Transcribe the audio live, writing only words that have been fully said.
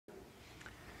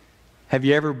Have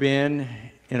you ever been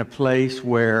in a place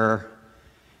where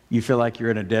you feel like you're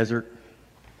in a desert?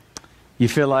 You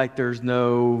feel like there's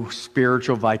no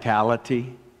spiritual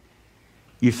vitality.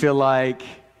 You feel like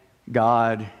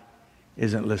God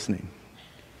isn't listening.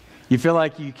 You feel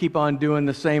like you keep on doing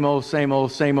the same old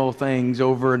things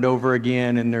over and over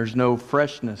again, and there's no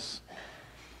freshness.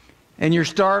 And you're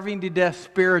starving to death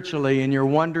spiritually, and you're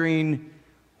wondering,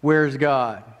 where's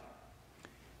God?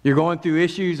 You're going through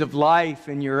issues of life,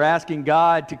 and you're asking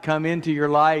God to come into your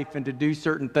life and to do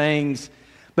certain things,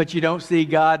 but you don't see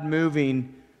God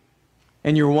moving,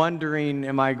 and you're wondering,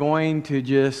 am I going to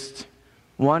just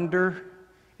wander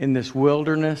in this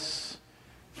wilderness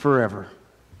forever?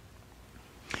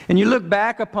 And you look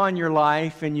back upon your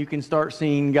life, and you can start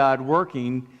seeing God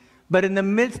working, but in the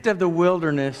midst of the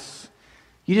wilderness,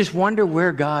 you just wonder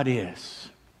where God is.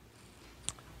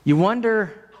 You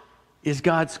wonder, is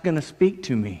God going to speak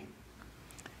to me?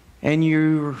 And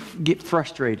you get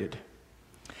frustrated.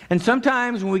 And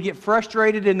sometimes when we get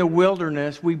frustrated in the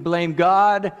wilderness, we blame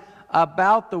God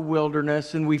about the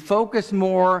wilderness, and we focus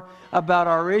more about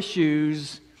our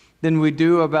issues than we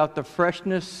do about the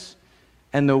freshness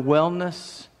and the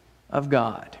wellness of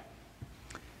God.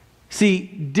 See,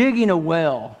 digging a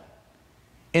well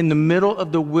in the middle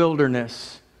of the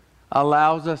wilderness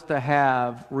allows us to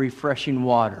have refreshing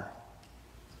water.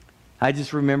 I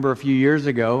just remember a few years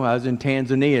ago, I was in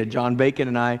Tanzania. John Bacon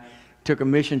and I took a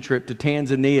mission trip to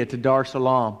Tanzania, to Dar es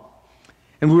Salaam.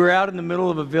 And we were out in the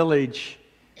middle of a village,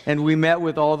 and we met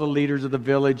with all the leaders of the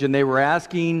village, and they were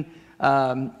asking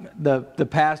the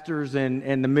pastors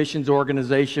and the missions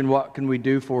organization, what can we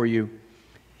do for you?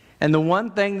 And the one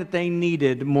thing that they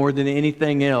needed more than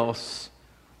anything else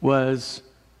was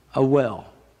a well.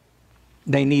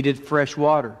 They needed fresh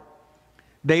water.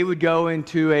 They would go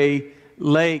into a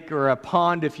lake or a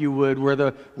pond, if you would, where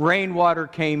the rainwater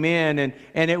came in,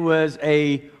 and it was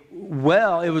a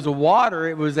well, it was a water,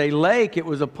 it was a lake, it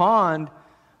was a pond,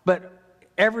 but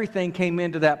everything came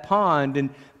into that pond, and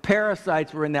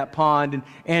parasites were in that pond,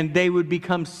 and they would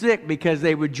become sick because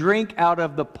they would drink out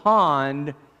of the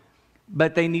pond,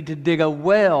 but they need to dig a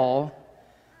well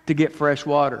to get fresh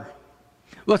water.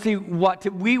 Well, see,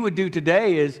 what we would do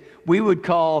today is we would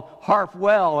call Harp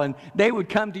Well, and they would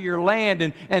come to your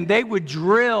land, and they would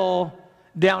drill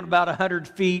down about 100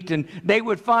 feet, and they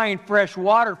would find fresh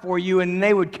water for you, and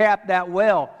they would cap that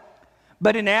well.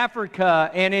 But in Africa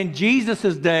and in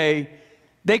Jesus' day,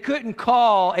 they couldn't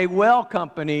call a well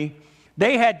company.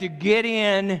 They had to get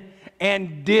in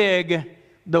and dig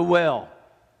the well.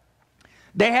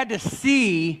 They had to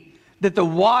see that the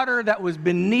water that was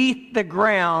beneath the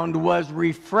ground was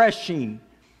refreshing.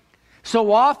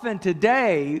 So often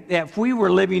today, if we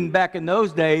were living back in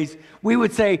those days, we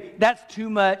would say, that's too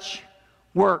much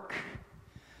work.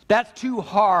 That's too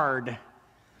hard.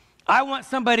 I want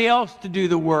somebody else to do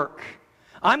the work.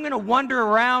 I'm going to wander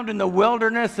around in the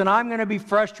wilderness, and I'm going to be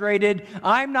frustrated.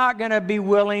 I'm not going to be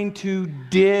willing to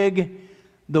dig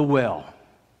the well.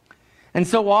 And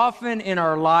so often in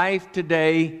our life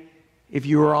today, if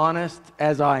you are honest,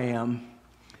 as I am,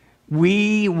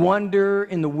 we wander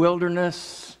in the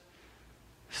wilderness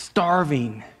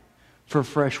starving for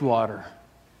fresh water.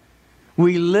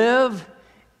 We live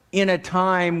in a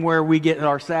time where we get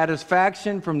our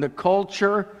satisfaction from the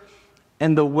culture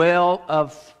and the well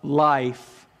of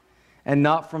life, and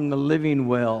not from the living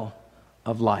well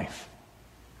of life.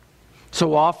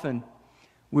 So often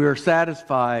we are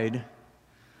satisfied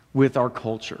with our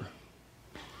culture.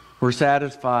 We're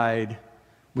satisfied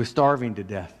with starving to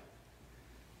death.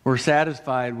 We're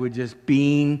satisfied with just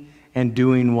being and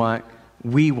doing what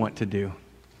we want to do.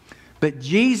 But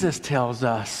Jesus tells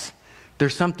us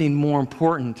there's something more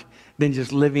important than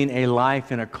just living a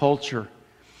life in a culture.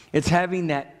 It's having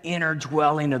that inner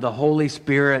dwelling of the Holy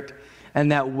Spirit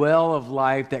and that well of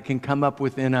life that can come up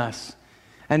within us.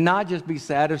 And not just be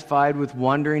satisfied with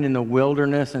wandering in the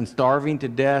wilderness and starving to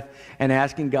death and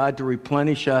asking God to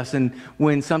replenish us. And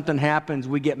when something happens,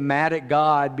 we get mad at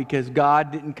God because God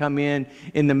didn't come in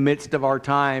the midst of our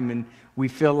time, and we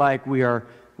feel like we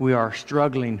are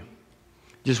struggling,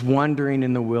 just wandering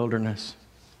in the wilderness.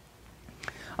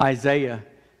 Isaiah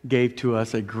gave to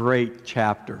us a great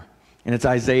chapter, and it's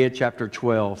Isaiah chapter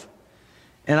 12.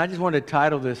 And I just want to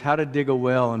title this, How to Dig a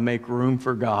Well and Make Room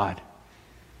for God.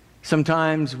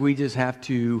 Sometimes we just have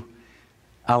to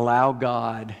allow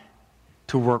God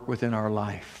to work within our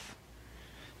life.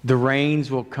 The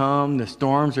rains will come, the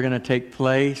storms are going to take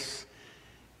place,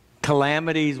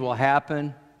 calamities will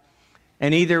happen,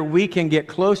 and either we can get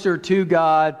closer to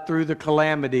God through the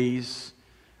calamities,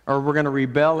 or we're going to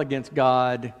rebel against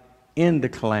God in the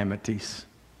calamities.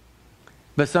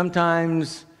 But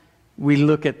sometimes we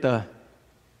look at the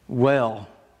well.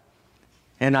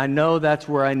 And I know that's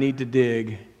where I need to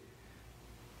dig,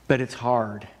 but it's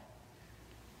hard.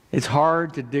 It's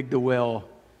hard to dig the well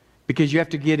because you have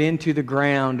to get into the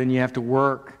ground and you have to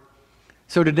work.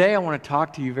 So today I want to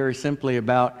talk to you very simply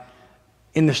about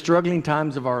in the struggling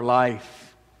times of our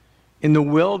life, in the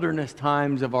wilderness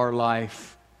times of our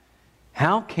life,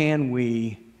 how can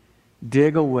we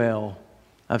dig a well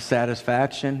of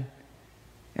satisfaction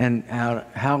and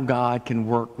how God can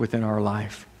work within our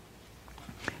life?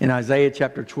 In Isaiah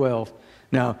chapter 12,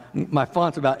 now my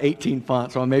font's about 18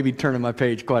 fonts, so I may be turning my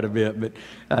page quite a bit,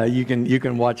 but you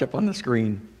can watch up on the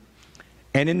screen.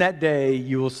 And in that day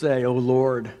you will say, O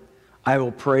Lord, I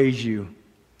will praise you.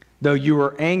 Though you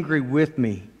were angry with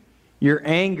me, your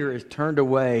anger is turned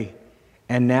away,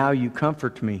 and now you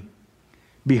comfort me.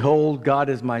 Behold, God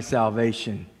is my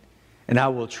salvation, and I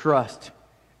will trust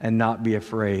and not be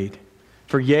afraid.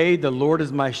 For yea, the Lord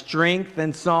is my strength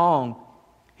and song.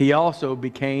 He also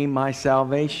became my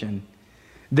salvation.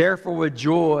 Therefore with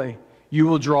joy you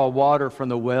will draw water from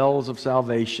the wells of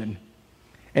salvation.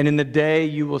 And in the day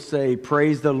you will say,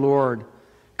 praise the Lord.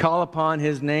 Call upon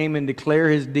his name and declare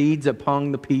his deeds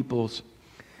among the peoples.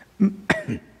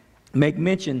 Make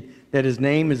mention that his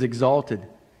name is exalted.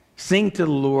 Sing to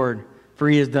the Lord, for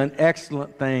he has done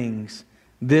excellent things.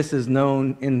 This is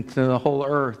known into the whole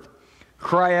earth.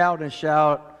 Cry out and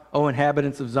shout, O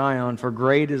inhabitants of Zion, for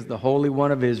great is the Holy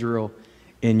One of Israel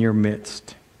in your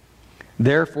midst.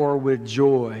 Therefore with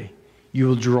joy you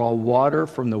will draw water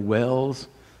from the wells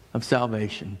of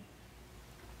salvation.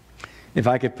 If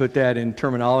I could put that in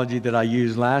terminology that I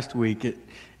used last week,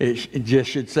 it just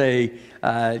should say,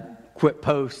 quit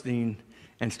posting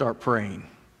and start praying.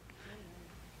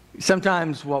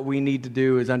 Sometimes what we need to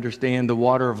do is understand the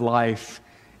water of life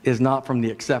is not from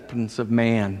the acceptance of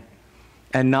man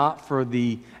and not for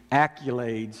the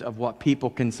accolades of what people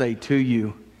can say to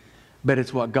you, but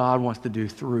it's what God wants to do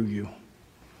through you.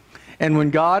 And when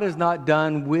God is not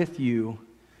done with you,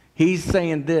 he's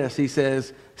saying this. He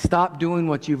says, stop doing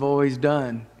what you've always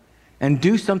done and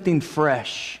do something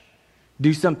fresh.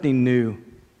 Do something new.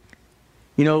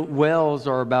 You know, wells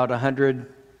are about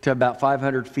 100 to about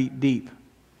 500 feet deep.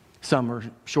 Some are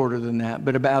shorter than that,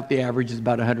 but about the average is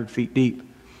about 100 feet deep.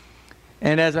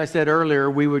 And as I said earlier,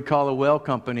 we would call a well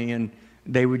company and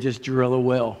they would just drill a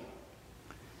well.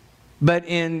 But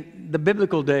in the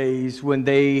biblical days when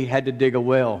they had to dig a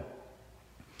well,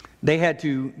 they had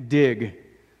to dig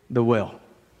the well.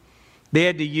 They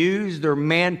had to use their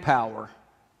manpower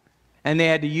and they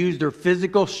had to use their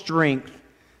physical strength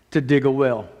to dig a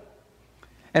well.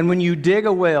 And when you dig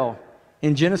a well,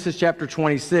 in Genesis chapter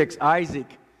 26, Isaac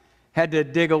had to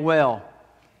dig a well.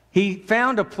 He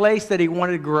found a place that he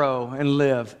wanted to grow and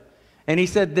live. And he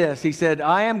said this, he said,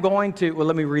 I am going to, well,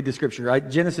 let me read the scripture,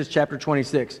 Genesis chapter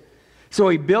 26. So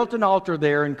he built an altar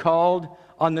there and called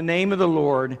on the name of the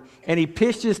Lord, and he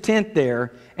pitched his tent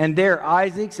there, and there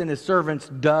Isaac and his servants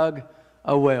dug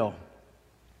a well.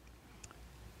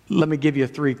 Let me give you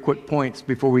 3 quick points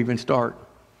before we even start.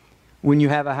 When you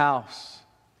have a house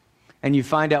and you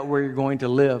find out where you're going to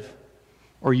live,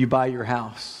 or you buy your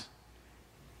house,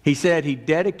 he said he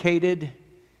dedicated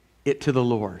it to the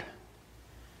Lord.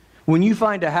 When you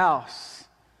find a house,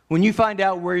 when you find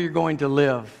out where you're going to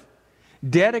live,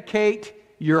 dedicate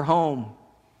your home,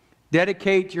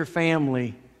 dedicate your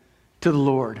family to the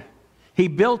Lord. He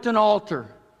built an altar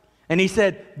and he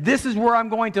said, this is where I'm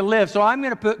going to live, so I'm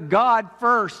going to put God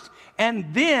first.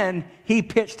 And then he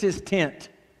pitched his tent.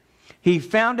 He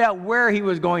found out where he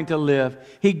was going to live.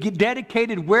 He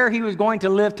dedicated where he was going to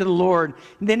live to the Lord.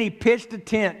 And then he pitched a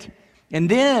tent. And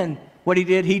then what he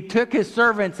did, he took his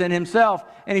servants and himself,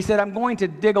 and he said, I'm going to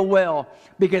dig a well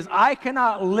because I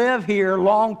cannot live here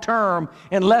long term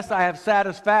unless I have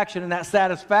satisfaction. And that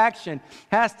satisfaction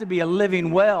has to be a living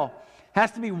well,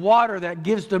 has to be water that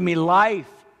gives to me life.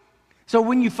 So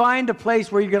when you find a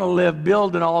place where you're going to live,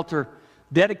 build an altar,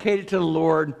 dedicate it to the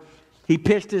Lord. He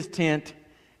pitched his tent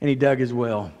and he dug his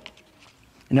well.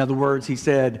 In other words, he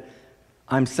said,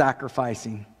 I'm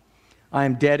sacrificing. I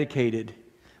am dedicated.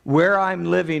 Where I'm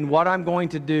living, what I'm going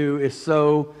to do is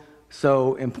so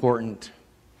important.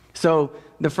 So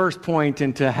the first point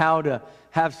into how to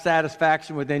have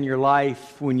satisfaction within your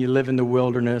life when you live in the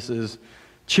wilderness is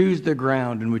choose the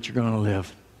ground in which you're going to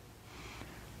live.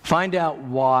 Find out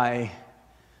why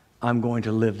I'm going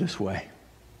to live this way.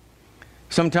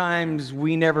 Sometimes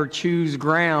we never choose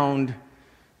ground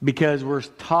because we're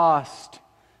tossed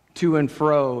to and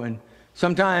fro. And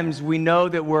sometimes we know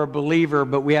that we're a believer,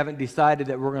 but we haven't decided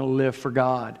that we're going to live for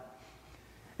God.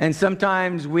 And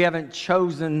sometimes we haven't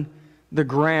chosen the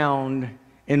ground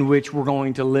in which we're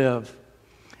going to live.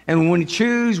 And when we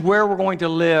choose where we're going to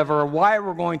live or why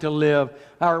we're going to live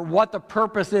or what the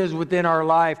purpose is within our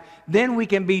life, then we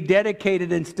can be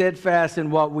dedicated and steadfast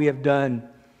in what we have done.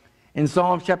 In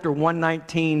Psalms chapter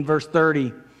 119, verse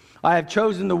 30, I have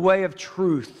chosen the way of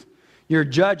truth. Your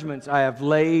judgments I have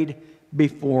laid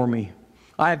before me.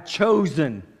 I have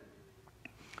chosen.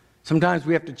 Sometimes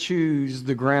we have to choose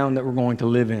the ground that we're going to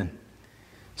live in.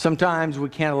 Sometimes we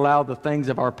can't allow the things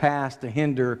of our past to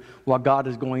hinder what God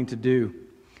is going to do.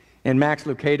 In Max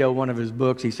Lucado, one of his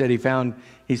books, he said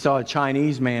he saw a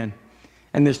Chinese man,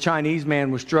 and this Chinese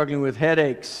man was struggling with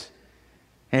headaches,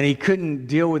 and he couldn't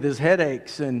deal with his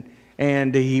headaches,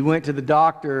 and he went to the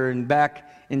doctor. And back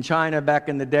in China, back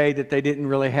in the day, that they didn't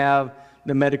really have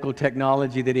the medical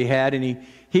technology that he had, and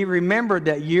he remembered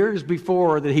that years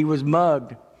before that he was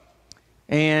mugged,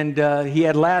 and he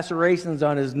had lacerations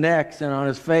on his neck and on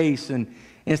his face, and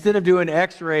instead of doing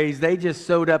x-rays, they just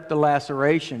sewed up the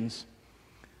lacerations.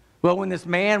 Well, when this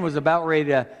man was about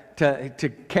ready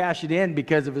to cash it in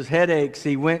because of his headaches,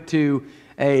 he went to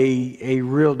a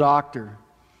real doctor.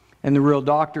 And the real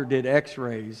doctor did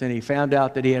x-rays, and he found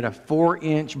out that he had a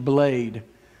 4-inch blade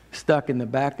stuck in the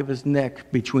back of his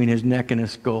neck, between his neck and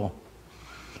his skull.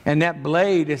 And that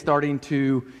blade is starting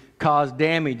to cause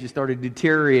damage. It started to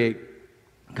deteriorate,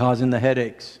 causing the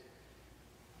headaches.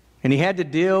 And he had to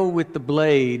deal with the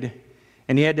blade,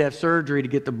 and he had to have surgery to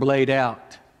get the blade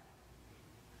out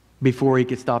before he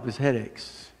could stop his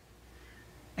headaches.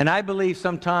 And I believe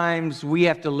sometimes we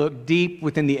have to look deep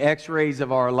within the x-rays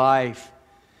of our life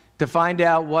to find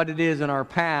out what it is in our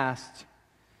past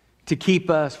to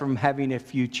keep us from having a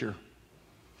future.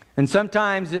 And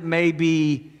sometimes it may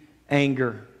be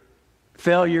anger,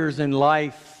 failures in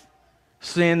life,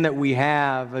 sin that we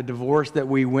have, a divorce that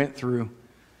we went through.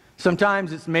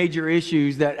 Sometimes it's major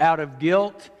issues that out of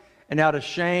guilt and out of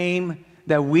shame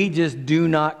that we just do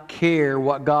not care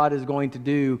what God is going to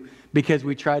do because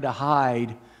we try to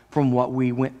hide from what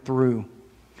we went through.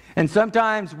 And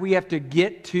sometimes we have to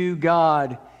get to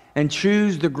God and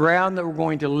choose the ground that we're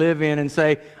going to live in and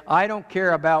say, I don't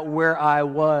care about where I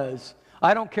was.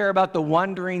 I don't care about the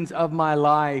wanderings of my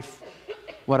life.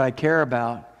 What I care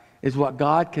about is what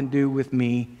God can do with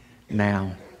me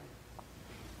now.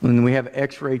 When we have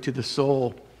x-ray to the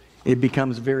soul, it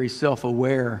becomes very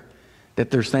self-aware that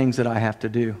there's things that I have to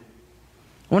do.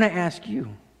 I want to ask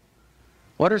you,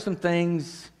 what are some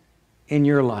things in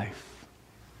your life?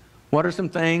 What are some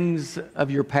things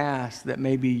of your past that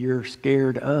maybe you're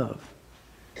scared of?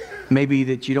 Maybe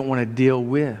that you don't want to deal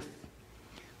with.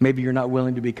 Maybe you're not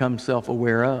willing to become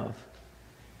self-aware of.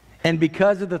 And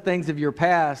because of the things of your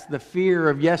past, the fear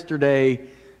of yesterday,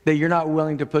 that you're not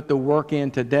willing to put the work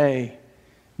in today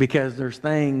because there's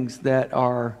things that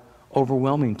are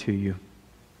overwhelming to you.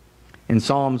 In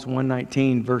Psalms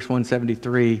 119, verse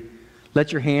 173,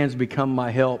 let your hands become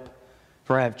my help,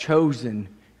 for I have chosen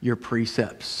your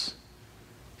precepts.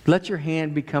 Let your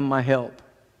hand become my help,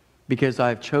 because I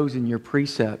have chosen your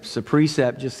precepts. A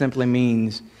precept just simply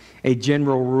means a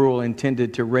general rule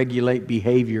intended to regulate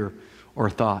behavior or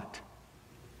thought.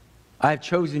 I have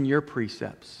chosen your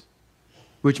precepts,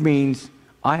 which means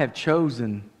I have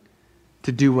chosen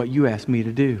to do what you asked me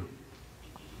to do.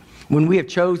 When we have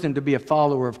chosen to be a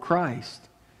follower of Christ,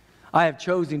 I have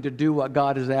chosen to do what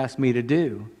God has asked me to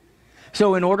do.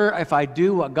 So in order, if I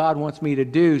do what God wants me to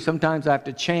do, sometimes I have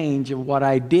to change what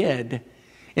I did.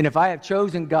 And if I have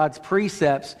chosen God's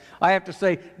precepts, I have to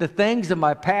say the things of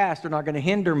my past are not going to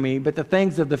hinder me, but the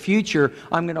things of the future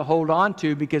I'm going to hold on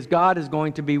to because God is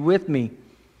going to be with me.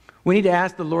 We need to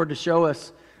ask the Lord to show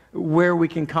us where we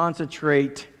can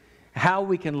concentrate, how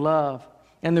we can love.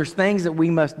 And there's things that we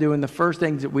must do, and the first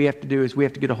things that we have to do is we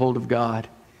have to get a hold of God.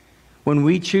 When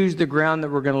we choose the ground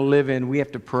that we're going to live in, we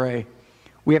have to pray.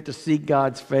 We have to seek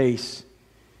God's face.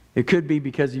 It could be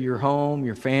because of your home,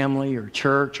 your family, or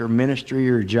church, or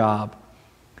ministry, or job.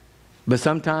 But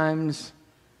sometimes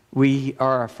we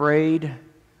are afraid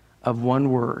of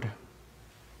one word.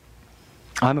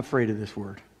 I'm afraid of this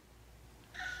word.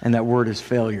 And that word is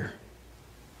failure.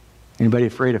 Anybody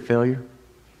afraid of failure?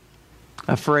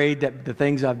 Afraid that the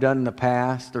things I've done in the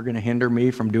past are going to hinder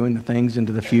me from doing the things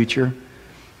into the future.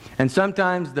 And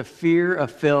sometimes the fear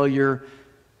of failure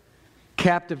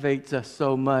captivates us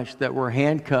so much that we're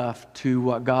handcuffed to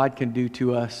what God can do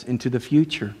to us into the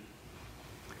future.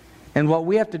 And what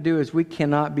we have to do is we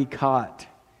cannot be caught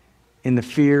in the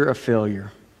fear of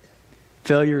failure.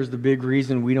 Failure is the big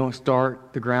reason we don't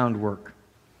start the groundwork.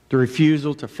 The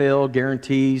refusal to fail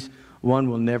guarantees one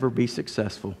will never be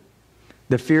successful.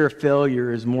 The fear of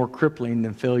failure is more crippling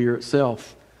than failure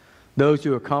itself. Those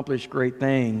who accomplish great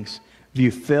things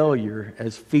view failure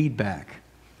as feedback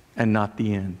and not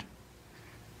the end.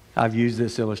 I've used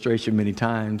this illustration many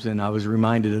times, and I was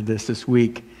reminded of this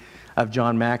week of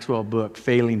John Maxwell's book,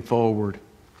 Failing Forward.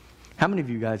 How many of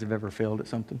you guys have ever failed at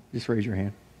something? Just raise your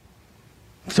hand.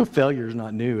 So failure is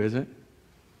not new, is it?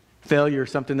 Failure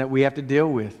is something that we have to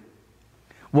deal with.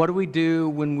 What do we do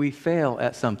when we fail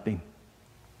at something?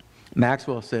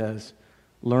 Maxwell says,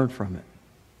 learn from it.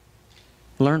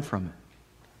 Learn from it.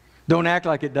 Don't act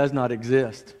like it does not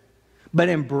exist, but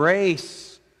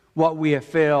embrace what we have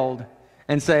failed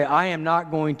and say, I am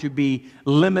not going to be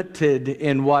limited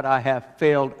in what I have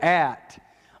failed at.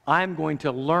 I'm going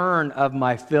to learn of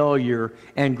my failure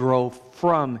and grow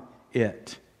from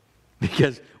it.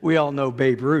 Because we all know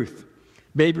Babe Ruth.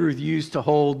 Babe Ruth used to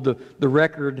hold the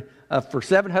record for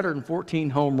 714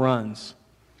 home runs.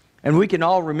 And we can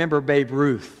all remember Babe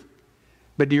Ruth.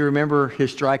 But do you remember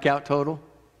his strikeout total?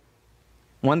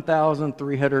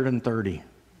 1,330.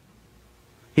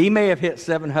 He may have hit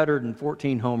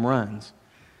 714 home runs,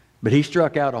 but he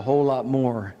struck out a whole lot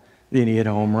more than he hit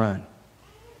a home run.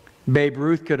 Babe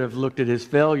Ruth could have looked at his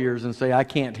failures and say, I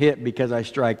can't hit because I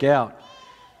strike out.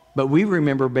 But we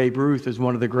remember Babe Ruth as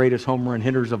one of the greatest home run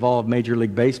hitters of all of Major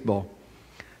League Baseball.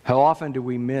 How often do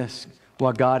we miss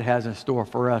what God has in store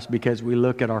for us because we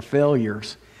look at our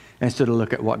failures instead of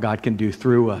look at what God can do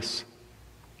through us?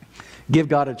 Give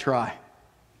God a try.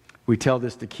 We tell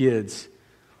this to kids.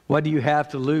 What do you have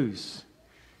to lose?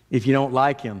 If you don't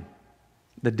like Him,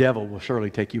 the devil will surely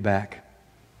take you back.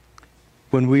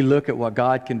 When we look at what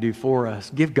God can do for us,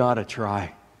 give God a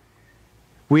try.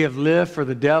 We have lived for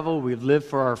the devil, we've lived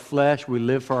for our flesh, we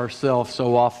live for ourselves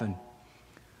so often.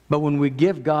 But when we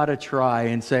give God a try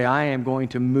and say, I am going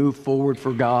to move forward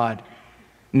for God,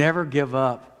 never give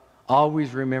up.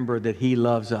 Always remember that He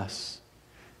loves us.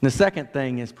 And the second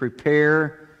thing is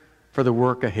prepare for the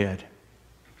work ahead.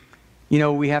 You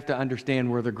know, we have to understand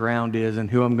where the ground is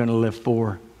and who I'm going to live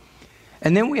for.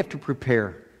 And then we have to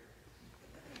prepare.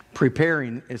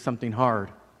 Preparing is something hard.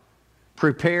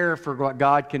 Prepare for what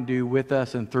God can do with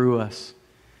us and through us.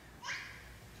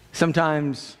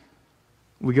 Sometimes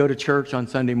we go to church on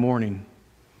Sunday morning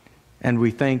and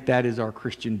we think that is our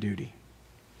Christian duty.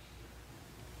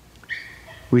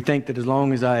 We think that as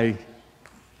long as I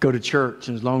go to church,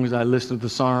 and as long as I listen to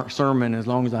the sermon, as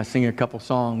long as I sing a couple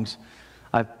songs,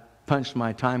 I've punched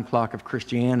my time clock of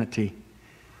Christianity.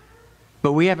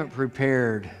 But we haven't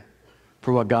prepared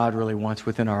for what God really wants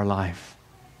within our life.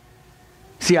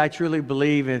 See, I truly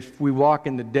believe if we walk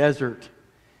in the desert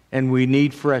and we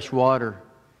need fresh water,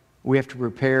 we have to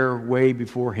prepare way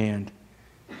beforehand.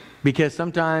 Because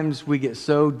sometimes we get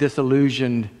so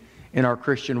disillusioned in our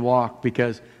Christian walk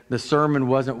because the sermon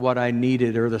wasn't what I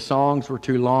needed or the songs were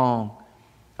too long.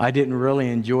 I didn't really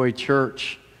enjoy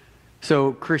church.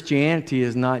 So Christianity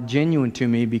is not genuine to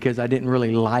me because I didn't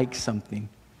really like something.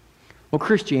 Well,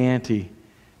 Christianity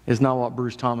is not what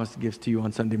Bruce Thomas gives to you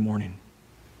on Sunday morning.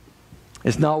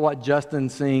 It's not what Justin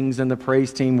sings and the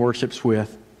praise team worships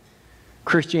with.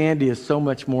 Christianity is so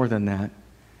much more than that.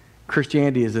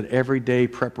 Christianity is an everyday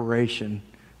preparation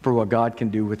for what God can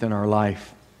do within our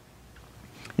life.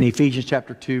 In Ephesians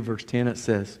chapter 2, verse 10, it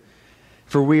says,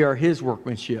 For we are His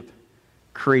workmanship,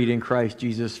 created in Christ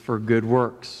Jesus for good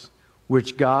works,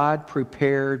 which God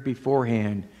prepared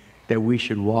beforehand that we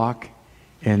should walk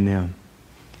in them.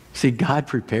 See, God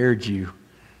prepared you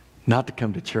not to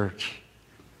come to church.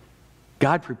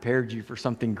 God prepared you for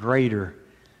something greater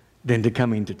than to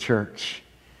coming to church.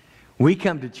 We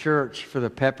come to church for the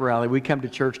pep rally. We come to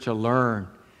church to learn.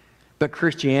 But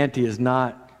Christianity is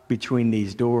not between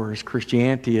these doors.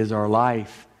 Christianity is our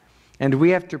life. And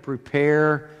we have to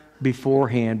prepare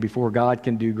beforehand before God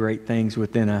can do great things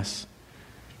within us.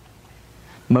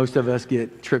 Most of us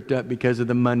get tripped up because of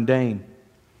the mundane,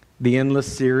 the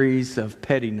endless series of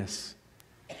pettiness,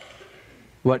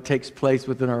 what takes place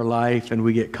within our life, and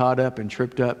we get caught up and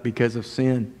tripped up because of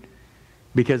sin,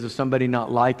 because of somebody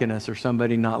not liking us or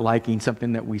somebody not liking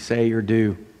something that we say or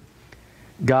do.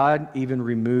 God even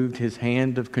removed His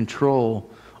hand of control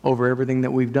over everything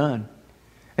that we've done.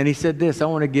 And He said this, I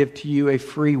want to give to you a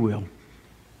free will.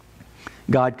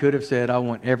 God could have said, I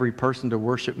want every person to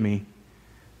worship me.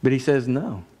 But He says,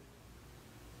 no.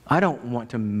 I don't want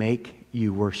to make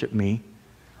you worship me.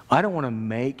 I don't want to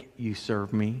make you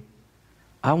serve me.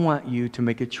 I want you to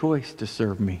make a choice to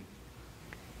serve me.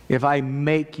 If I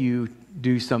make you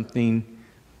do something,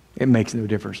 it makes no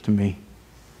difference to me.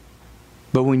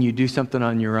 But when you do something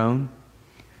on your own,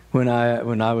 when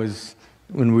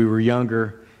we were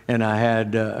younger and I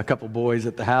had a couple boys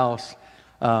at the house,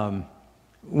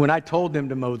 when I told them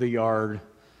to mow the yard,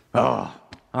 oh,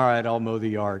 all right, I'll mow the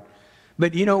yard.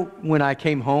 But you know, when I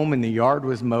came home and the yard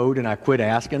was mowed and I quit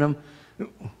asking them,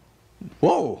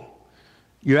 whoa,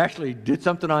 You actually did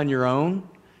something on your own.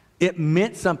 It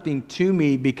meant something to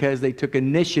me because they took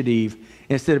initiative.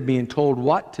 Instead of being told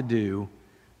what to do,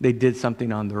 they did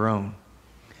something on their own.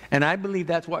 And I believe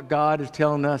that's what God is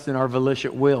telling us in our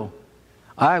volition will.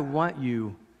 I want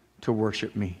you to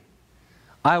worship me.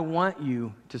 I want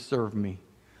you to serve me.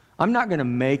 I'm not going to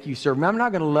make you serve me. I'm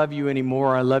not going to love you any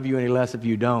more or I love you any less if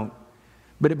you don't.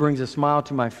 But it brings a smile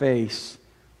to my face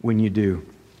when you do.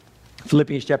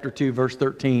 Philippians chapter 2, verse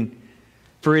 13.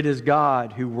 For it is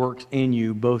God who works in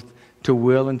you both to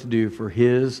will and to do for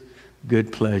His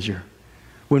good pleasure.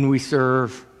 When we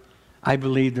serve, I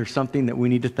believe there's something that we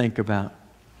need to think about.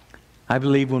 I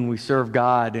believe when we serve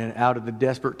God and out of the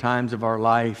desperate times of our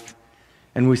life,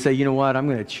 and we say, you know what, I'm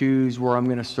going to choose where I'm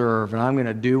going to serve, and I'm going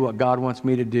to do what God wants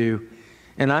me to do,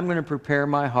 and I'm going to prepare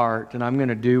my heart, and I'm going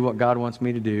to do what God wants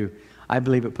me to do, I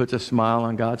believe it puts a smile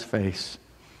on God's face.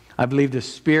 I believe the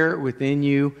Spirit within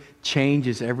you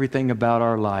changes everything about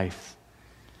our life.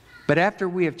 But after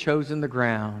we have chosen the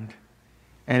ground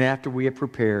and after we have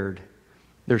prepared,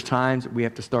 there's times that we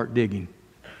have to start digging.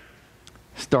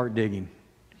 Start digging.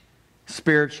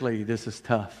 Spiritually, this is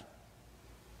tough.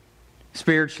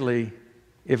 Spiritually,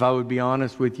 if I would be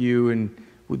honest with you and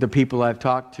with the people I've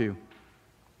talked to,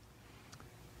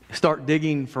 start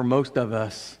digging for most of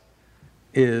us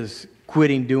is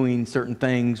quitting doing certain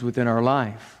things within our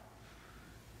life.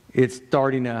 It's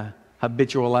starting a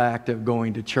habitual act of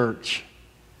going to church.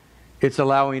 It's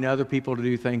allowing other people to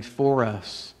do things for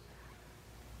us.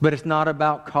 But it's not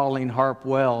about calling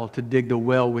Harpwell to dig the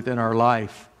well within our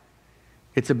life.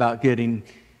 It's about getting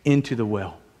into the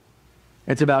well.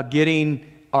 It's about getting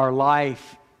our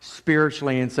life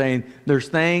spiritually and saying, there's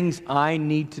things I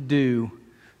need to do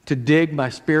to dig my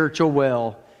spiritual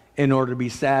well in order to be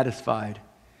satisfied.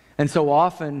 And so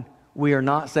often we are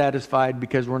not satisfied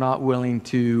because we're not willing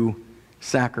to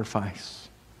sacrifice.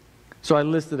 So I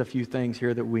listed a few things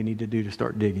here that we need to do to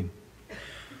start digging.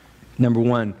 Number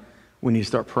one, we need to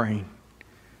start praying.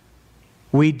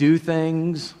 We do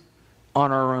things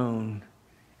on our own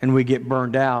and we get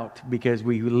burned out because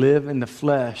we live in the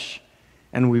flesh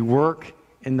and we work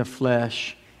in the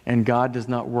flesh and God does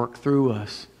not work through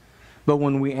us. But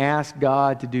when we ask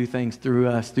God to do things through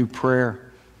us, through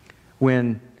prayer,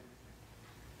 when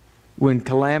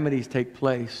calamities take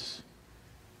place,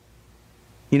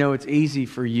 you know, it's easy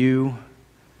for you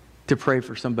to pray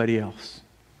for somebody else.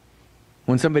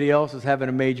 When somebody else is having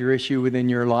a major issue within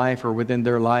your life or within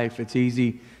their life, it's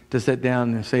easy to sit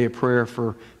down and say a prayer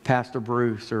for Pastor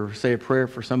Bruce or say a prayer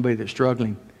for somebody that's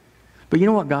struggling. But you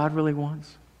know what God really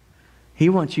wants? He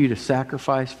wants you to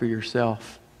sacrifice for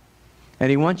yourself. And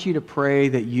He wants you to pray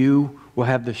that you will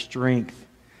have the strength.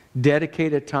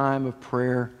 Dedicate a time of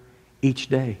prayer each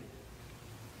day.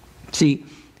 See,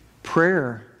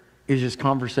 prayer is just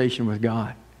conversation with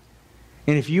God.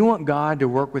 And if you want God to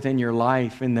work within your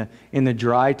life in the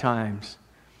dry times,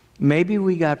 maybe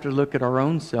we have to look at our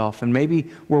own self, and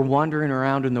maybe we're wandering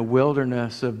around in the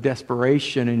wilderness of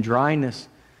desperation and dryness,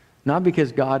 not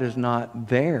because God is not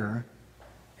there,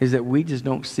 is that we just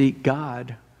don't seek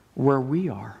God where we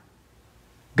are.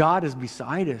 God is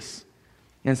beside us.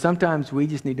 And sometimes we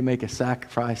just need to make a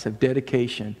sacrifice of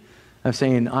dedication, of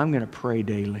saying, I'm going to pray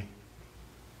daily.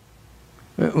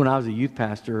 When I was a youth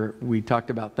pastor, we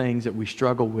talked about things that we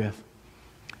struggle with.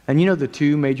 And you know the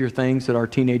two major things that our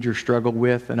teenagers struggle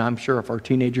with, and I'm sure if our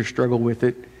teenagers struggle with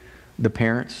it, the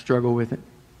parents struggle with it,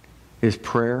 is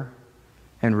prayer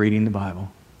and reading the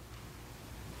Bible.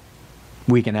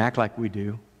 We can act like we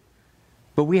do,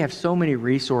 but we have so many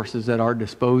resources at our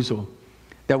disposal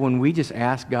that when we just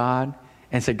ask God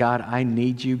and say, God, I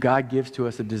need you, God gives to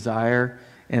us a desire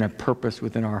and a purpose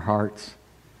within our hearts.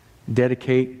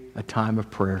 Dedicate a time of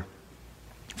prayer.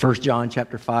 1 John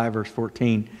chapter 5, verse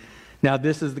 14. Now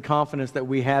this is the confidence that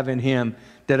we have in Him,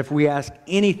 that if we ask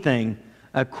anything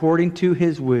according to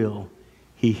His will,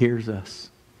 He hears us.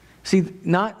 See,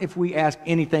 not if we ask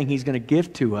anything He's going to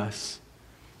give to us,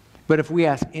 but if we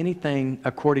ask anything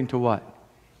according to what?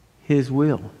 His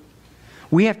will.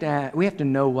 We have to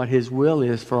know what His will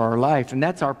is for our life, and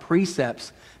that's our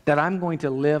precepts, that I'm going to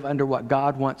live under what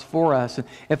God wants for us. And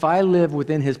if I live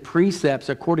within His precepts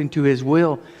according to His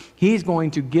will, He's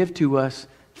going to give to us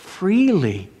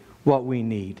freely what we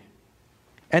need.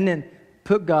 And then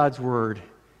put God's Word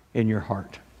in your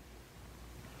heart.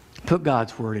 Put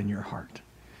God's Word in your heart.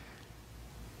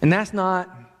 And that's not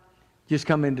just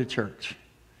coming to church.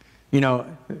 You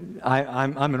know,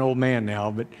 I'm an old man now,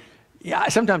 but yeah,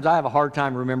 sometimes I have a hard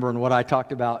time remembering what I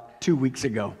talked about 2 weeks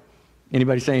ago.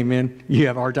 Anybody say amen? You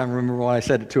have a hard time remembering what I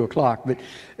said at 2 o'clock. But,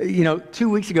 you know, 2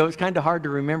 weeks ago, it's kind of hard to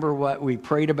remember what we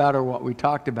prayed about or what we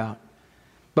talked about.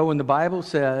 But when the Bible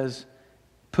says,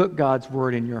 put God's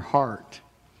word in your heart.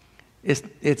 It's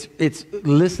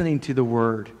listening to the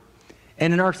word.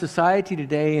 And in our society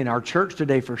today, in our church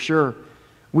today for sure,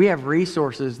 we have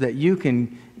resources that you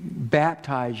can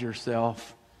baptize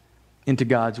yourself into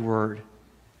God's word.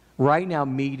 Right now,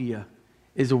 media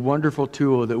is a wonderful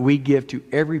tool that we give to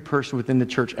every person within the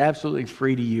church, absolutely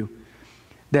free to you.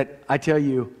 That I tell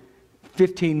you,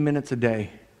 15 minutes a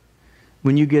day,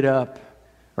 when you get up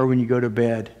or when you go to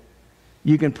bed,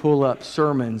 you can pull up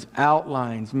sermons,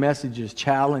 outlines, messages,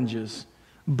 challenges,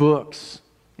 books,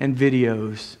 and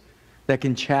videos that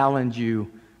can challenge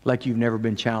you like you've never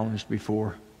been challenged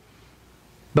before.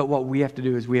 But what we have to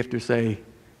do is we have to say,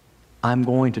 I'm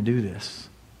going to do this.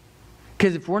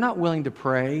 Because if we're not willing to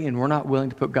pray and we're not willing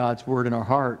to put God's word in our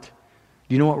heart,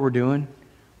 do you know what we're doing?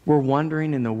 We're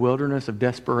wandering in the wilderness of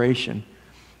desperation.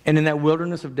 And in that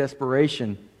wilderness of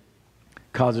desperation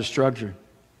causes struggle.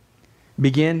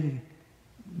 Begin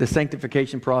the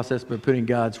sanctification process by putting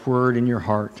God's word in your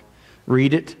heart.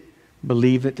 Read it,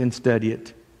 believe it, and study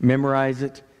it. Memorize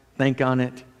it, think on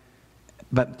it.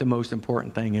 But the most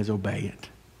important thing is obey it.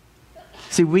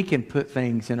 See, we can put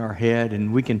things in our head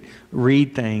and we can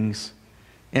read things,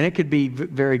 and it could be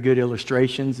very good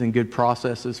illustrations and good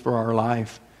processes for our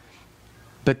life.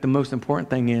 But the most important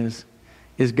thing is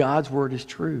God's word is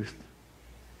truth.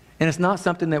 And it's not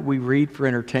something that we read for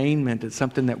entertainment. It's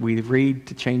something that we read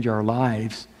to change our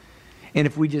lives. And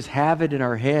if we just have it in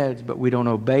our heads, but we don't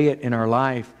obey it in our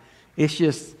life, it's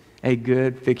just a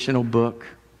good fictional book.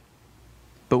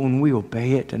 But when we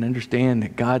obey it and understand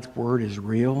that God's word is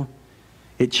real,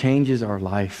 it changes our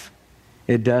life.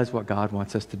 It does what God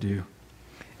wants us to do.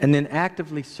 And then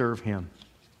actively serve Him.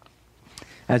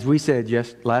 As we said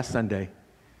just last Sunday,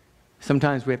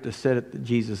 sometimes we have to sit at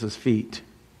Jesus' feet,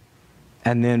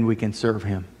 and then we can serve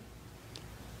Him.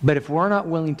 But if we're not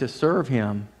willing to serve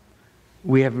Him,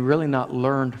 we have really not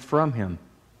learned from Him.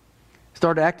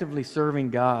 Start actively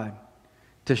serving God,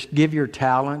 to give your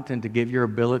talent and to give your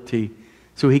ability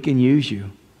so He can use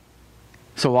you.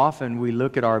 So often we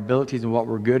look at our abilities and what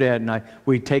we're good at, and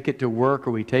we take it to work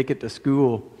or we take it to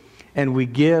school, and we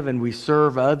give and we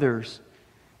serve others.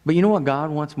 But you know what God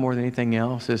wants more than anything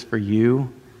else is for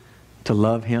you to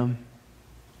love Him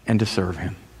and to serve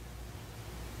Him.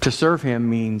 To serve Him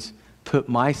means put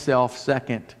myself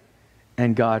second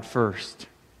and God first.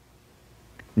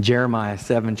 Jeremiah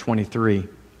 7:23.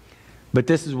 But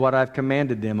this is what I've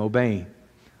commanded them, obey.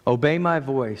 Obey my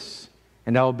voice,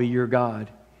 and I will be your God.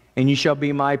 And you shall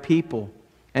be my people,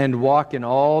 and walk in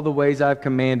all the ways I've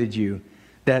commanded you,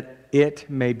 that it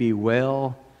may be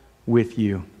well with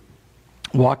you.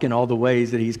 Walk in all the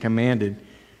ways that He's commanded,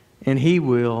 and He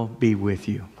will be with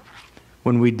you.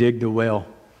 When we dig the well,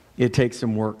 it takes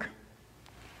some work.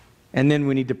 And then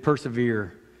we need to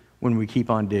persevere when we keep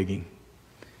on digging.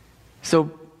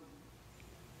 So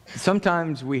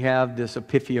sometimes we have this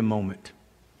epiphania moment.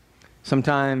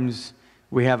 Sometimes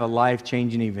we have a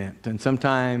life-changing event. And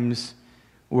sometimes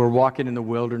we're walking in the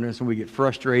wilderness and we get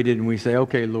frustrated and we say,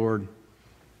 okay, Lord,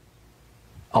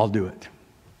 I'll do it.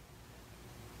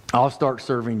 I'll start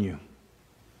serving you.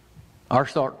 I'll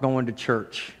start going to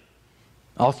church.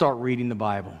 I'll start reading the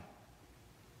Bible.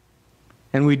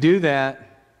 And we do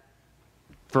that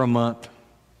for a month.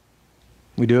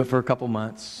 We do it for a couple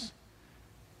months.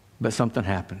 But something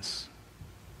happens.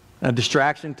 A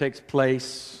distraction takes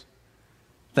place.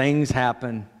 Things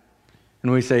happen.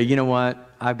 And we say, you know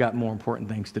what? I've got more important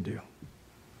things to do.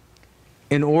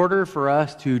 In order for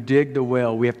us to dig the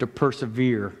well, we have to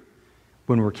persevere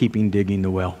when we're keeping digging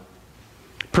the well.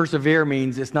 Persevere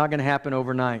means it's not going to happen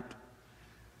overnight.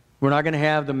 We're not going to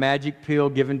have the magic pill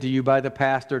given to you by the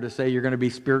pastor to say you're going to be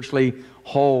spiritually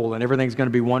whole and everything's going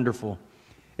to be wonderful.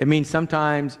 It means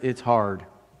sometimes it's hard.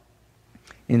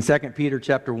 In 2 Peter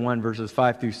chapter 1, verses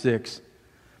 5 through 6,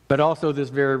 but also this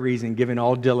very reason, giving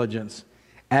all diligence,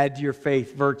 add to your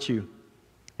faith virtue,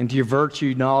 and to your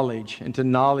virtue knowledge, and to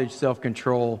knowledge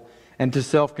self-control, and to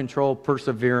self-control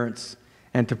perseverance,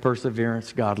 and to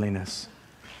perseverance godliness.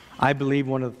 I believe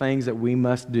one of the things that we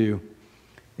must do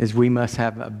is we must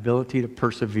have the ability to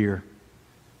persevere.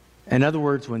 In other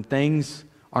words, when things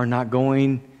are not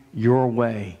going your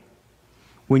way,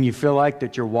 when you feel like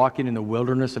that you're walking in the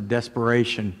wilderness of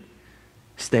desperation,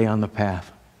 stay on the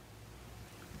path.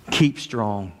 Keep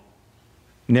strong.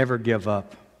 Never give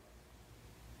up.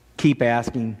 Keep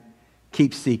asking.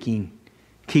 Keep seeking.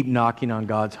 Keep knocking on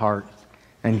God's heart,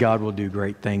 and God will do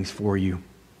great things for you.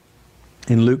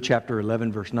 In Luke chapter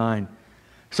 11, verse 9,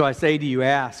 so I say to you,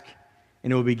 ask,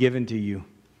 and it will be given to you.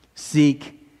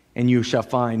 Seek, and you shall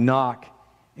find. Knock,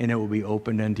 and it will be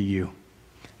opened unto you.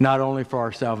 Not only for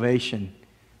our salvation,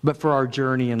 but for our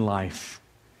journey in life.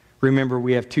 Remember,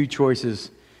 we have two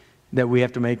choices that we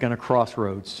have to make on a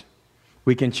crossroads.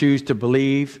 We can choose to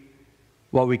believe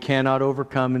what we cannot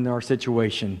overcome in our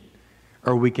situation,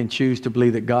 or we can choose to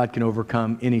believe that God can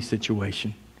overcome any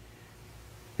situation.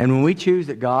 And when we choose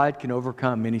that God can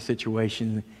overcome any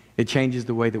situation, it changes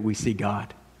the way that we see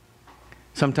God.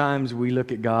 Sometimes we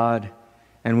look at God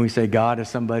and we say God is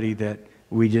somebody that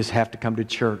we just have to come to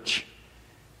church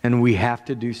and we have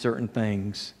to do certain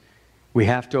things. We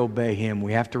have to obey Him.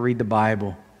 We have to read the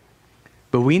Bible.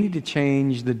 But we need to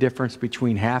change the difference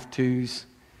between have-tos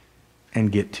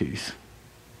and get-tos.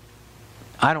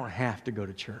 I don't have to go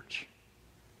to church.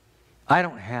 I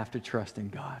don't have to trust in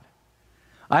God.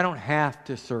 I don't have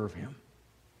to serve Him.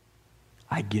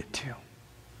 I get to.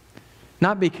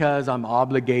 Not because I'm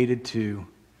obligated to.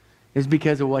 It's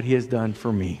because of what He has done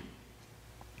for me.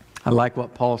 I like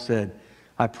what Paul said.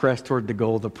 I press toward the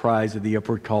goal, the prize of the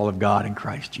upward call of God in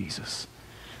Christ Jesus.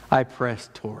 I press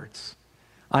towards.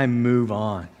 I move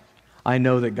on. I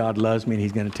know that God loves me and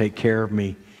He's going to take care of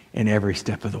me in every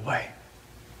step of the way.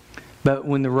 But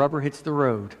when the rubber hits the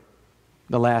road,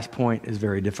 the last point is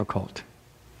very difficult.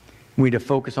 We need to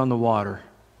focus on the water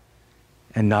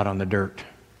and not on the dirt.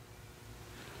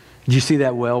 Did you see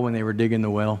that well when they were digging the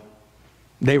well?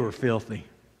 They were filthy.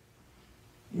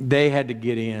 They had to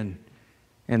get in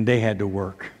and they had to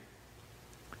work.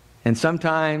 And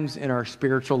sometimes in our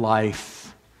spiritual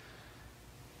life,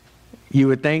 you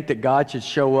would think that God should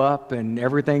show up and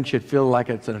everything should feel like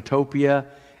it's an utopia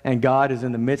and God is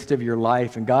in the midst of your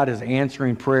life and God is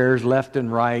answering prayers left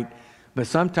and right. But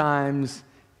sometimes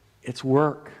it's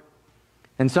work.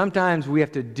 And sometimes we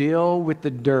have to deal with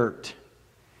the dirt.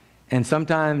 And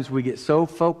sometimes we get so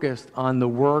focused on the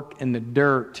work and the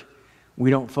dirt, we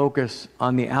don't focus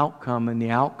on the outcome, and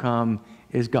the outcome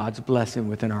is God's blessing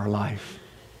within our life.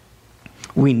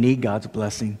 We need God's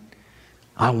blessing.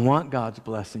 I want God's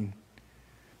blessing.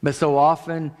 But so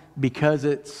often, because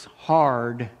it's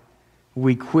hard,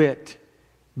 we quit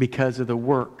because of the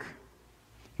work.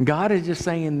 God is just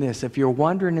saying this: if you're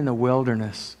wandering in the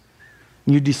wilderness,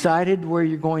 you decided where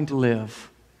you're going to live,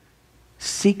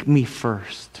 seek me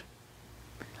first.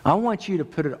 I want you to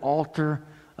put an altar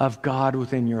of God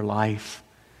within your life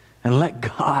and let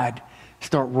God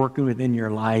start working within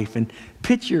your life and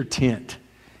pitch your tent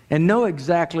and know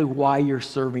exactly why you're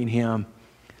serving Him.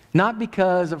 Not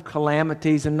because of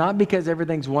calamities and not because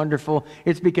everything's wonderful.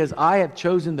 It's because I have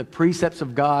chosen the precepts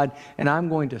of God and I'm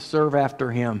going to serve after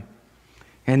Him.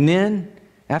 And then,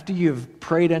 after you've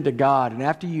prayed unto God and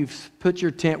after you've put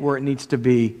your tent where it needs to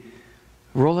be,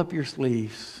 roll up your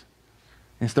sleeves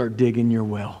and start digging your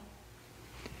well.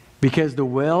 Because the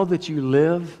well that you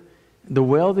live, the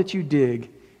well that you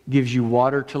dig, gives you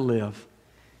water to live.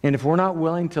 And if we're not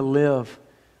willing to live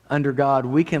under God,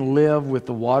 we can live with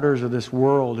the waters of this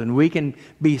world and we can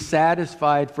be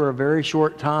satisfied for a very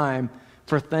short time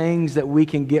for things that we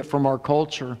can get from our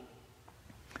culture.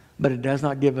 But it does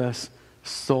not give us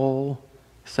soul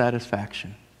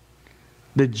satisfaction.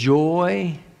 The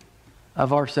joy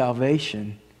of our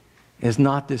salvation is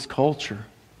not this culture.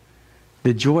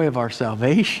 The joy of our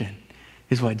salvation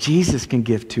is what Jesus can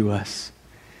give to us.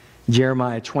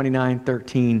 Jeremiah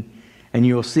 29:13, and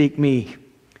you will seek me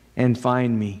and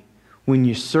find me when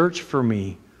you search for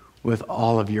me with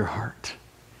all of your heart.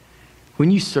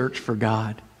 When you search for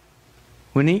God,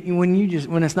 when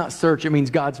it's not search, it means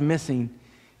God's missing.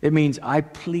 It means I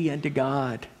plead unto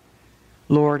God,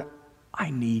 Lord, I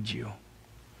need you.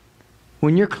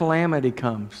 When your calamity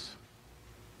comes,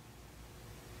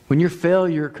 when your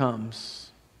failure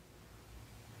comes,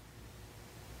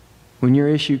 when your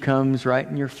issue comes right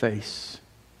in your face,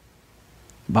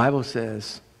 the Bible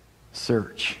says,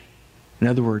 search. In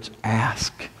other words,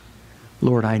 ask,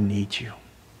 Lord, I need you.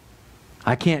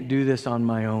 I can't do this on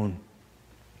my own.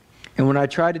 And when I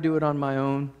try to do it on my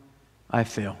own, I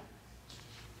fail.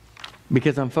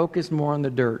 Because I'm focused more on the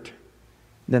dirt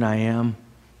than I am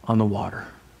on the water.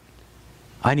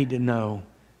 I need to know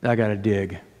that I got to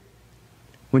dig.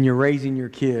 When you're raising your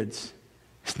kids,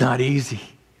 it's not easy.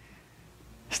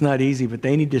 It's not easy, but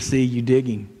they need to see you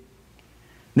digging.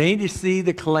 They need to see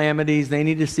the calamities. They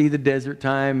need to see the desert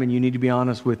time, and you need to be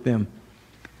honest with them.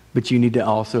 But you need to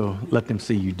also let them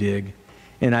see you dig.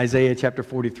 In Isaiah chapter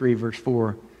 43, verse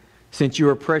 4, since you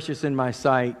are precious in my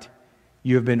sight,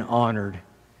 you have been honored,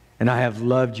 and I have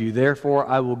loved you. Therefore,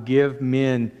 I will give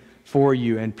men for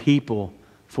you and people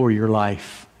for your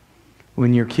life.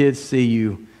 When your kids see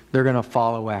you, they're going to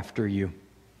follow after you.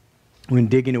 When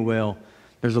digging a well,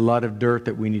 there's a lot of dirt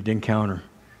that we need to encounter.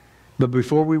 But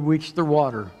before we reach the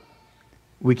water,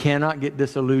 we cannot get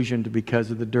disillusioned because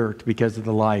of the dirt, because of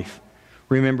the life.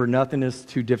 Remember, nothing is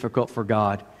too difficult for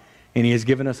God. And He has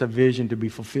given us a vision to be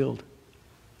fulfilled.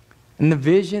 And the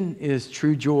vision is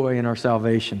true joy in our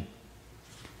salvation.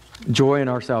 Joy in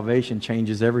our salvation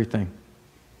changes everything.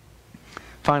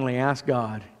 Finally, ask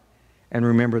God and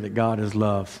remember that God is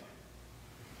love.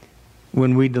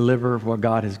 When we deliver what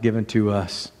God has given to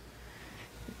us,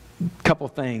 a couple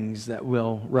things that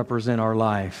will represent our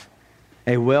life.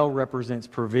 A well represents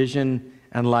provision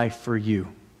and life for you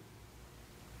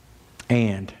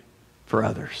and for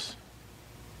others.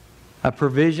 A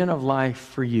provision of life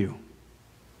for you.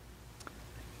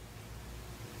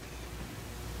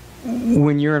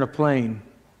 When you're in a plane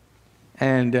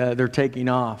and they're taking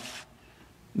off,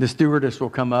 the stewardess will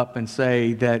come up and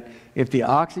say that if the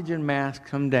oxygen mask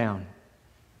come down,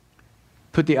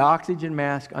 put the oxygen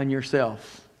mask on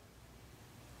yourself.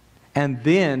 And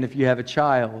then, if you have a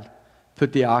child,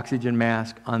 put the oxygen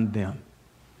mask on them.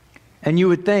 And you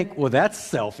would think, well, that's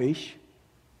selfish.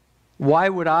 Why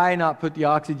would I not put the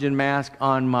oxygen mask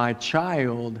on my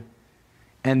child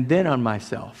and then on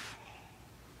myself?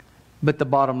 But the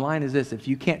bottom line is this: if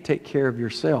you can't take care of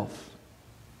yourself,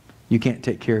 you can't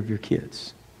take care of your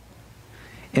kids.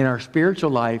 And our spiritual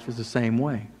life is the same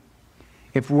way.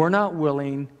 If we're not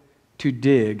willing to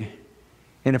dig,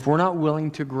 and if we're not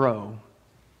willing to grow,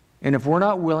 and if we're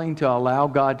not willing to allow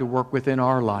God to work within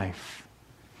our life,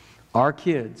 our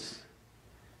kids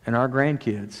and our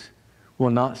grandkids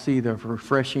will not see the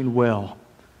refreshing well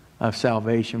of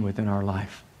salvation within our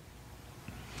life.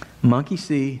 Monkey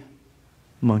see,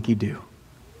 monkey do.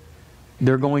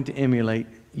 They're going to emulate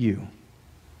you.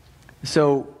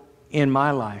 So in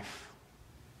my life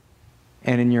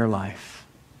and in your life,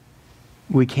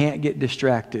 we can't get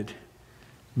distracted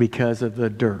because of the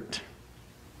dirt.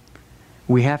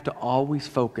 We have to always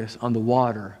focus on the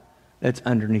water that's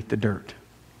underneath the dirt.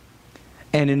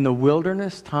 And in the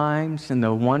wilderness times and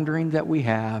the wandering that we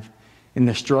have, in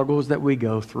the struggles that we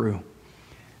go through,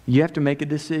 you have to make a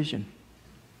decision.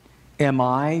 Am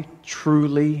I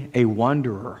truly a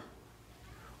wanderer,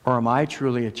 or am I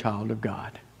truly a child of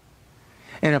God?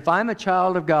 And if I'm a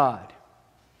child of God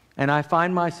and I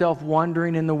find myself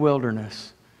wandering in the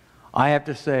wilderness, I have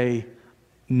to say,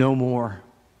 no more.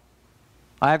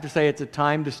 I have to say it's a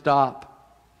time to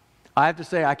stop. I have to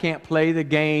say I can't play the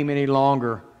game any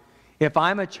longer. If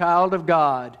I'm a child of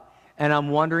God and I'm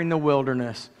wandering the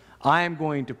wilderness, I am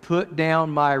going to put down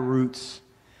my roots.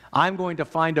 I'm going to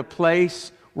find a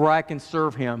place where I can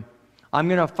serve Him. I'm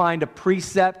going to find a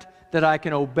precept that I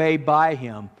can obey by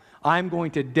Him. I'm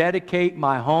going to dedicate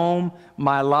my home,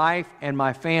 my life, and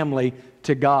my family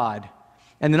to God.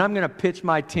 And then I'm going to pitch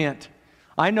my tent.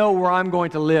 I know where I'm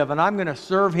going to live, and I'm going to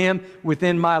serve Him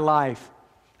within my life.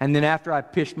 And then after I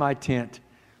pitch my tent,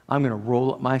 I'm going to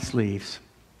roll up my sleeves.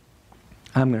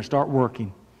 I'm going to start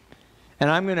working. And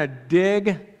I'm going to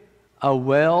dig a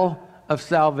well of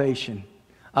salvation,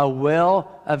 a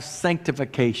well of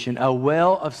sanctification, a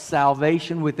well of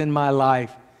salvation within my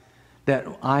life, that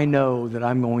I know that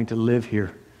I'm going to live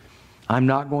here. I'm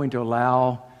not going to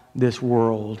allow this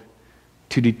world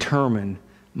to determine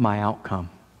my outcome.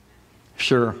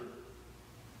 Sure,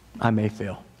 I may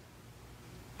fail.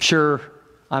 Sure,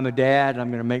 I'm a dad and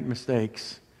I'm going to make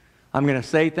mistakes. I'm going to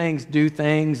say things, do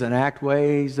things, and act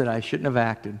ways that I shouldn't have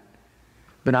acted.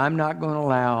 But I'm not going to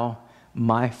allow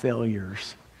my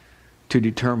failures to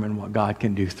determine what God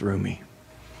can do through me.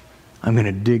 I'm going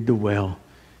to dig the well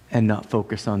and not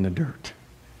focus on the dirt.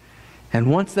 And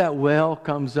once that well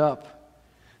comes up,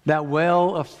 that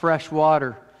well of fresh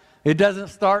water, it doesn't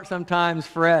start sometimes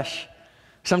fresh.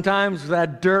 Sometimes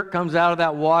that dirt comes out of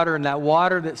that water, and that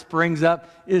water that springs up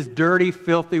is dirty,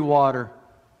 filthy water.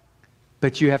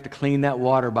 But you have to clean that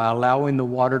water by allowing the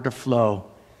water to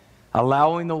flow.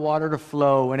 Allowing the water to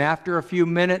flow. And after a few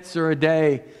minutes or a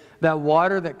day, that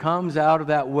water that comes out of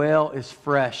that well is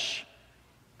fresh.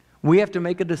 We have to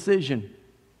make a decision.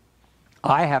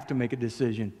 I have to make a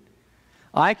decision.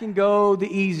 I can go the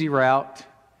easy route,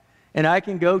 and I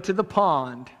can go to the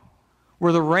pond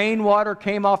where the rainwater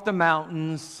came off the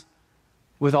mountains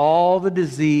with all the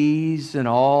disease and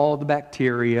all the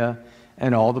bacteria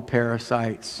and all the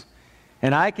parasites.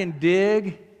 And I can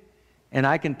dig and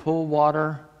I can pull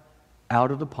water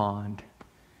out of the pond.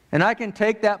 And I can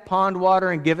take that pond water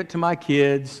and give it to my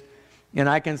kids, and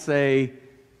I can say,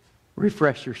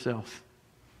 refresh yourself.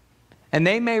 And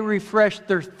they may refresh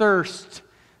their thirst,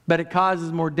 but it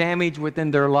causes more damage within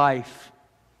their life.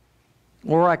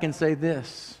 Or I can say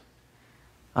this: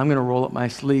 I'm going to roll up my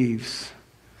sleeves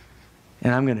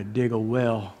and I'm going to dig a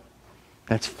well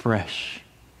that's fresh,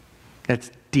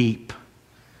 that's deep,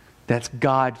 that's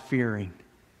God-fearing.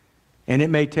 And it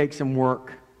may take some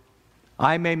work.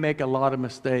 I may make a lot of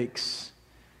mistakes,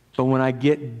 But when I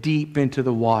get deep into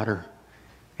the water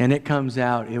and it comes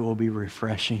out, it will be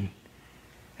refreshing.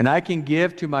 And I can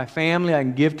give to my family, I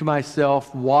can give to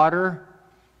myself water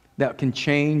that can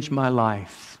change my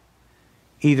life.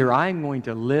 Either I'm going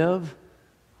to live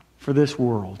for this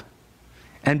world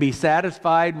and be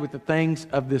satisfied with the things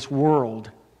of this world,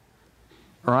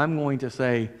 or I'm going to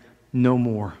say, no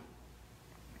more.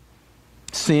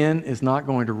 Sin is not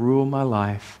going to rule my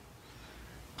life.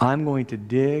 I'm going to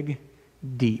dig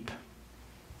deep,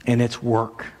 and it's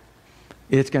work.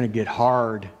 It's going to get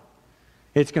hard.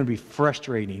 It's going to be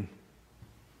frustrating.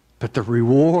 But the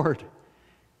reward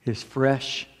is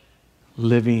fresh,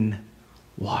 living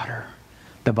water.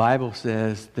 The Bible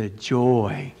says the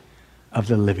joy of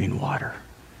the living water.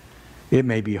 It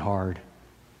may be hard,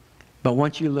 but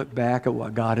once you look back at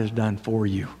what God has done for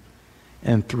you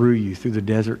and through you through the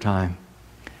desert time,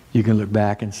 you can look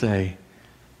back and say,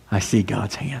 I see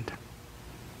God's hand.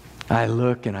 I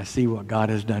look and I see what God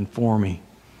has done for me.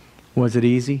 Was it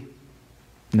easy?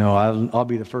 No, I'll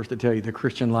be the first to tell you the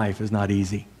Christian life is not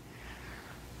easy.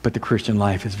 But the Christian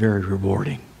life is very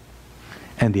rewarding.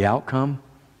 And the outcome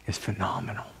is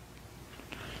phenomenal.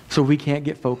 So we can't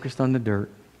get focused on the dirt.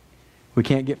 We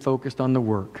can't get focused on the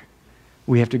work.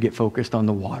 We have to get focused on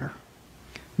the water.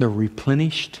 The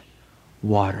replenished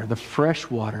water, the fresh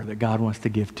water that God wants to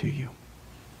give to you.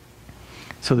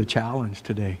 So the challenge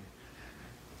today,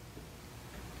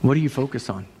 what do you focus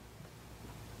on?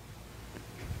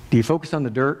 Do you focus on the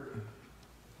dirt?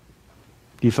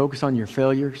 Do you focus on your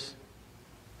failures?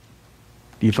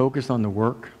 Do you focus on the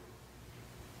work?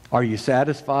 Are you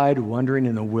satisfied wandering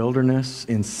in the wilderness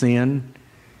in sin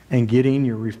and getting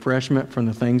your refreshment from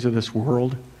the things of this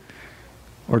world?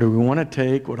 Or do we want to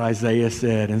take what Isaiah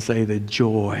said and say the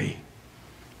joy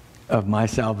of my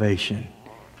salvation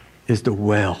is the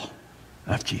well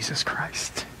of Jesus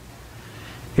Christ?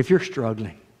 If you're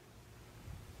struggling,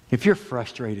 if you're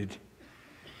frustrated,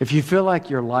 if you feel like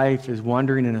your life is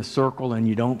wandering in a circle and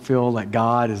you don't feel that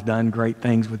God has done great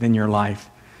things within your life,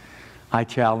 I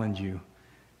challenge you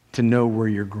to know where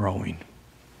you're growing.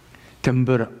 To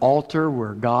put an altar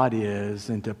where God is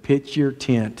and to pitch your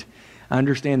tent.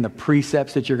 Understand the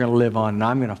precepts that you're going to live on, and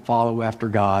I'm going to follow after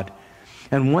God.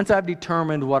 And once I've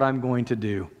determined what I'm going to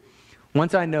do,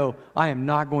 once I know I am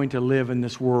not going to live in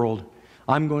this world,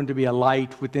 I'm going to be a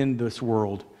light within this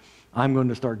world, I'm going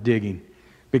to start digging.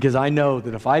 Because I know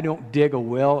that if I don't dig a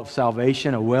well of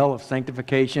salvation, a well of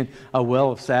sanctification, a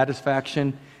well of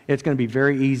satisfaction, it's going to be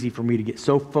very easy for me to get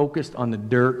so focused on the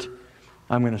dirt,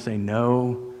 I'm going to say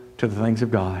no to the things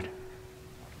of God.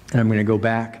 And I'm going to go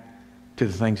back to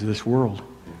the things of this world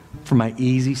for my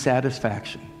easy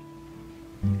satisfaction.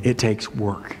 It takes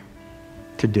work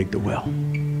to dig the well.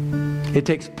 It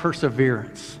takes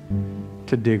perseverance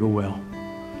to dig a well.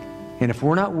 And if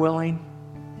we're not willing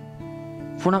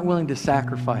to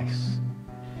sacrifice,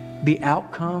 the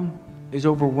outcome is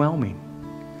overwhelming.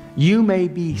 You may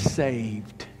be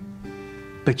saved,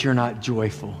 but you're not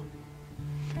joyful.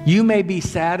 You may be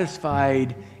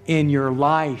satisfied in your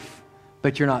life,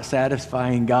 but you're not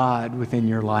satisfying God within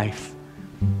your life.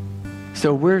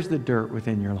 So where's the dirt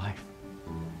within your life?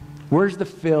 Where's the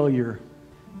failure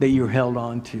that you held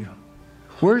on to?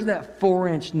 Where's that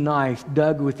 4-inch knife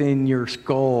dug within your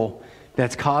skull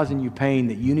that's causing you pain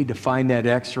that you need to find that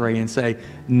x-ray and say,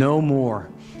 no more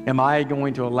am I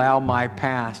going to allow my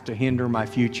past to hinder my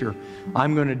future.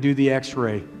 I'm going to do the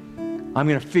x-ray. I'm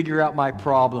going to figure out my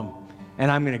problem, and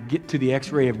I'm going to get to the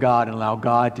x-ray of God and allow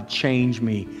God to change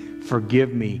me,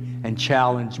 forgive me, and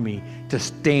challenge me to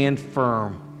stand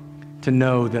firm, to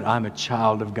know that I'm a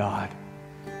child of God.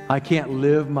 I can't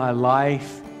live my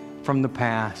life from the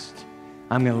past.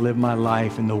 I'm going to live my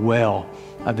life in the well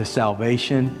of the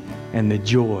salvation and the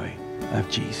joy of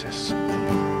Jesus.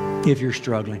 If you're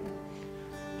struggling,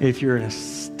 if you're in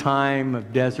a time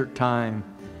of desert time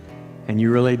and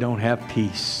you really don't have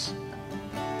peace,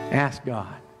 ask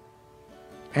God.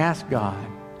 Ask God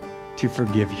to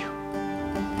forgive you.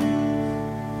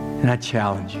 And I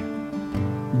challenge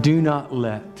you, do not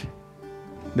let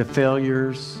the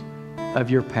failures of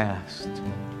your past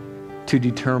to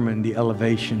determine the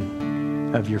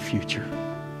elevation of your future.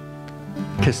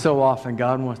 Because so often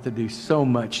God wants to do so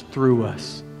much through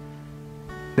us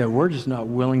that we're just not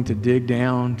willing to dig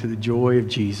down to the joy of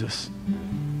Jesus.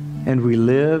 And we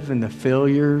live in the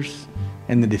failures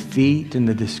and the defeat and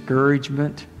the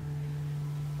discouragement.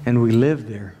 And we live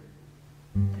there.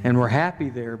 And we're happy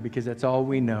there because that's all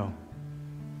we know.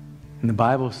 And the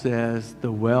Bible says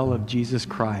the well of Jesus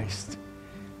Christ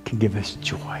can give us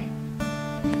joy,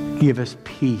 give us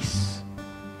peace,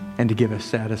 and to give us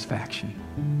satisfaction.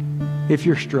 If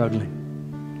you're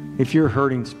struggling, if you're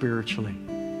hurting spiritually,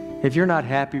 If you're not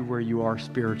happy where you are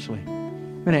spiritually,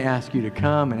 I'm going to ask you to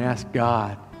come and ask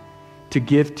God to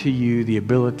give to you the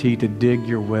ability to dig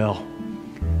your well,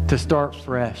 to start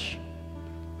fresh.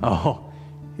 Oh,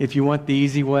 if you want the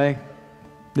easy way,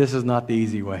 this is not the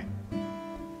easy way.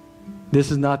 This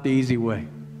is not the easy way.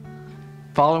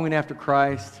 Following after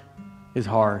Christ is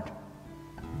hard.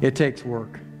 It takes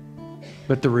work.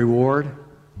 But the reward,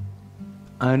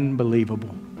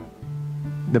 unbelievable.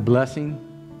 The blessing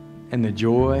and the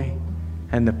joy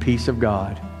and the peace of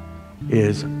God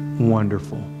is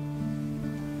wonderful.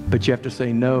 But you have to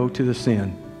say no to the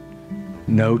sin,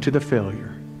 no to the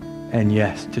failure, and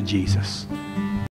yes to Jesus.